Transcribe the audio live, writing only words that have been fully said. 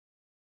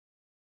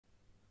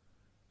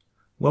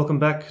Welcome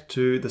back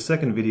to the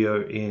second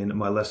video in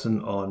my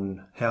lesson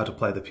on how to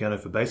play the piano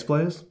for bass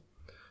players.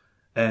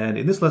 And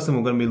in this lesson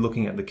we're going to be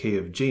looking at the key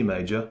of G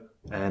major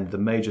and the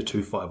major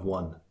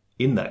 251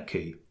 in that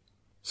key.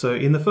 So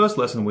in the first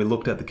lesson we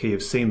looked at the key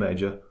of C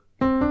major,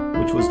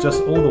 which was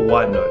just all the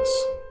white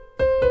notes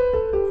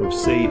from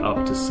C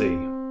up to C.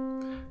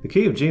 The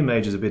key of G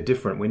major is a bit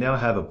different. We now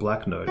have a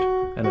black note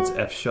and it's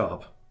F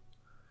sharp.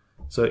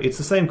 So it's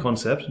the same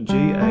concept, G,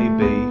 A,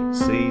 B,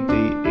 C, D,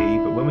 E,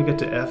 but when we get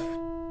to F,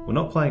 we're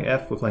not playing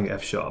F, we're playing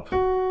F sharp.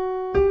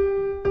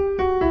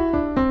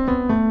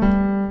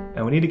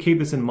 And we need to keep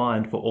this in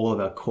mind for all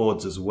of our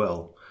chords as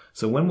well.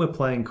 So when we're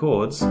playing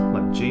chords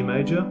like G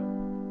major,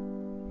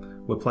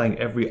 we're playing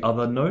every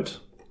other note.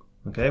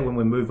 Okay, when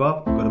we move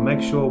up, we've got to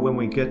make sure when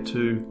we get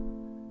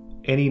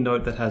to any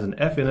note that has an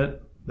F in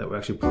it, that we're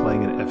actually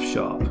playing an F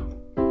sharp.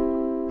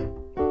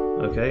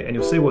 Okay, and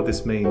you'll see what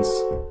this means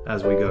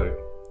as we go.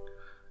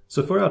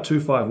 So for our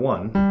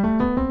 251,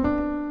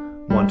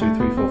 1, 2,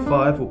 3, 4,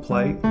 5, we'll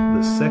play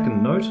the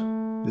second note.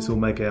 This will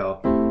make our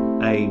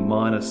A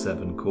minor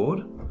 7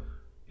 chord.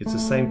 It's the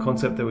same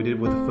concept that we did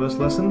with the first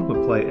lesson.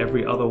 We'll play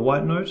every other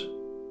white note.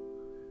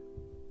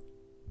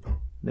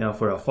 Now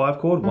for our 5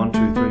 chord, 1,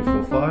 2, 3,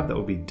 4, 5, that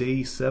will be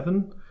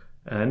D7.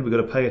 And we've got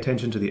to pay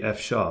attention to the F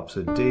sharp.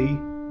 So D,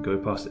 go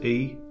past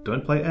E,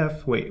 don't play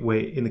F.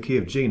 We're in the key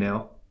of G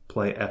now.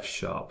 Play F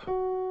sharp,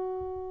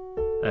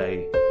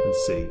 A and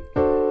C.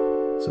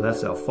 So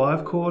that's our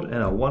 5 chord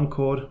and our 1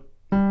 chord.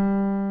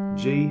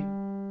 G,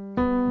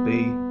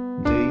 B,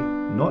 D,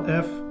 not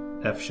F,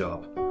 F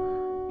sharp.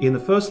 In the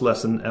first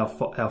lesson, our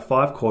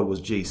 5 chord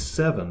was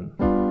G7,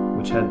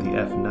 which had the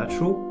F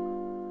natural,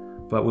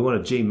 but we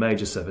want a G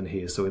major 7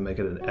 here, so we make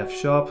it an F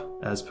sharp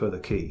as per the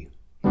key.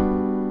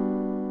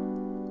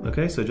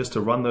 Okay, so just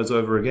to run those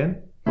over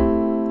again,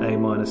 A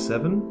minor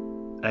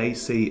 7, A,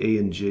 C, E,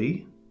 and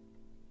G,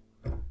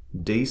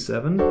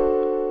 D7,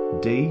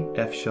 D,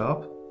 F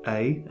sharp,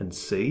 A, and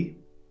C,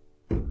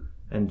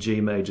 and G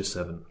major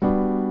 7.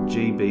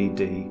 G, B,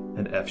 D,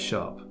 and F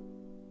sharp.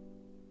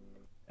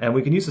 And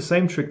we can use the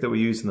same trick that we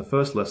used in the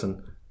first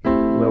lesson,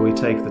 where we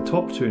take the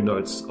top 2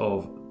 notes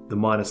of the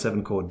minor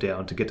 7 chord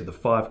down to get to the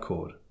 5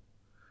 chord.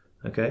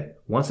 Okay?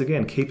 Once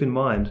again, keep in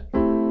mind,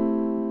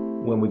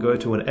 when we go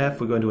to an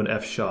F, we're going to an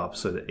F sharp.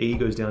 So the E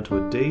goes down to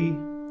a D,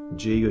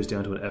 G goes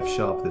down to an F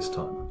sharp this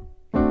time.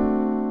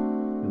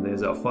 And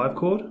there's our 5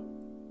 chord.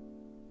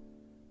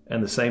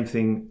 And the same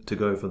thing to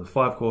go from the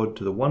 5 chord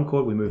to the 1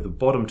 chord, we move the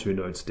bottom 2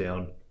 notes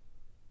down.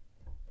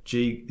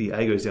 G, the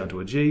A goes down to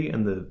a G,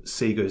 and the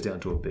C goes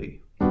down to a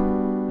B.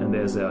 And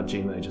there's our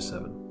G major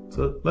 7.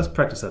 So let's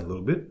practice that a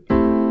little bit.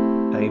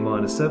 A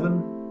minor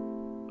 7,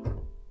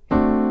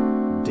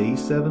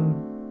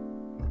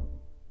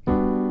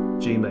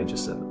 D7, G major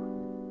 7.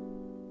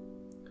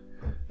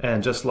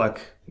 And just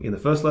like in the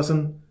first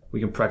lesson,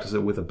 we can practice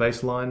it with a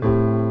bass line,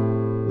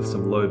 with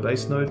some low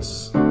bass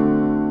notes,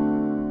 and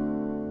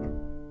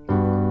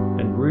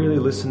really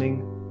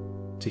listening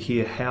to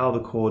hear how the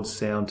chords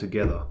sound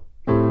together.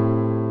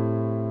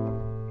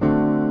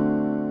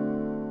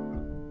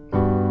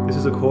 This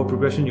is a chord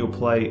progression you'll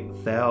play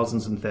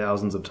thousands and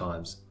thousands of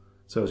times.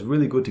 So it's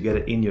really good to get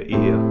it in your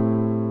ear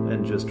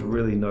and just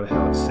really know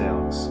how it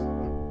sounds.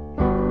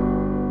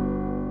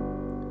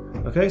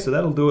 Okay, so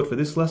that'll do it for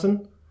this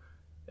lesson.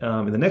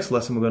 In the next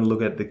lesson we're going to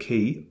look at the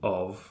key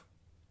of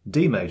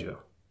D major.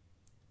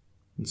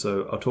 And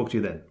so I'll talk to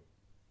you then.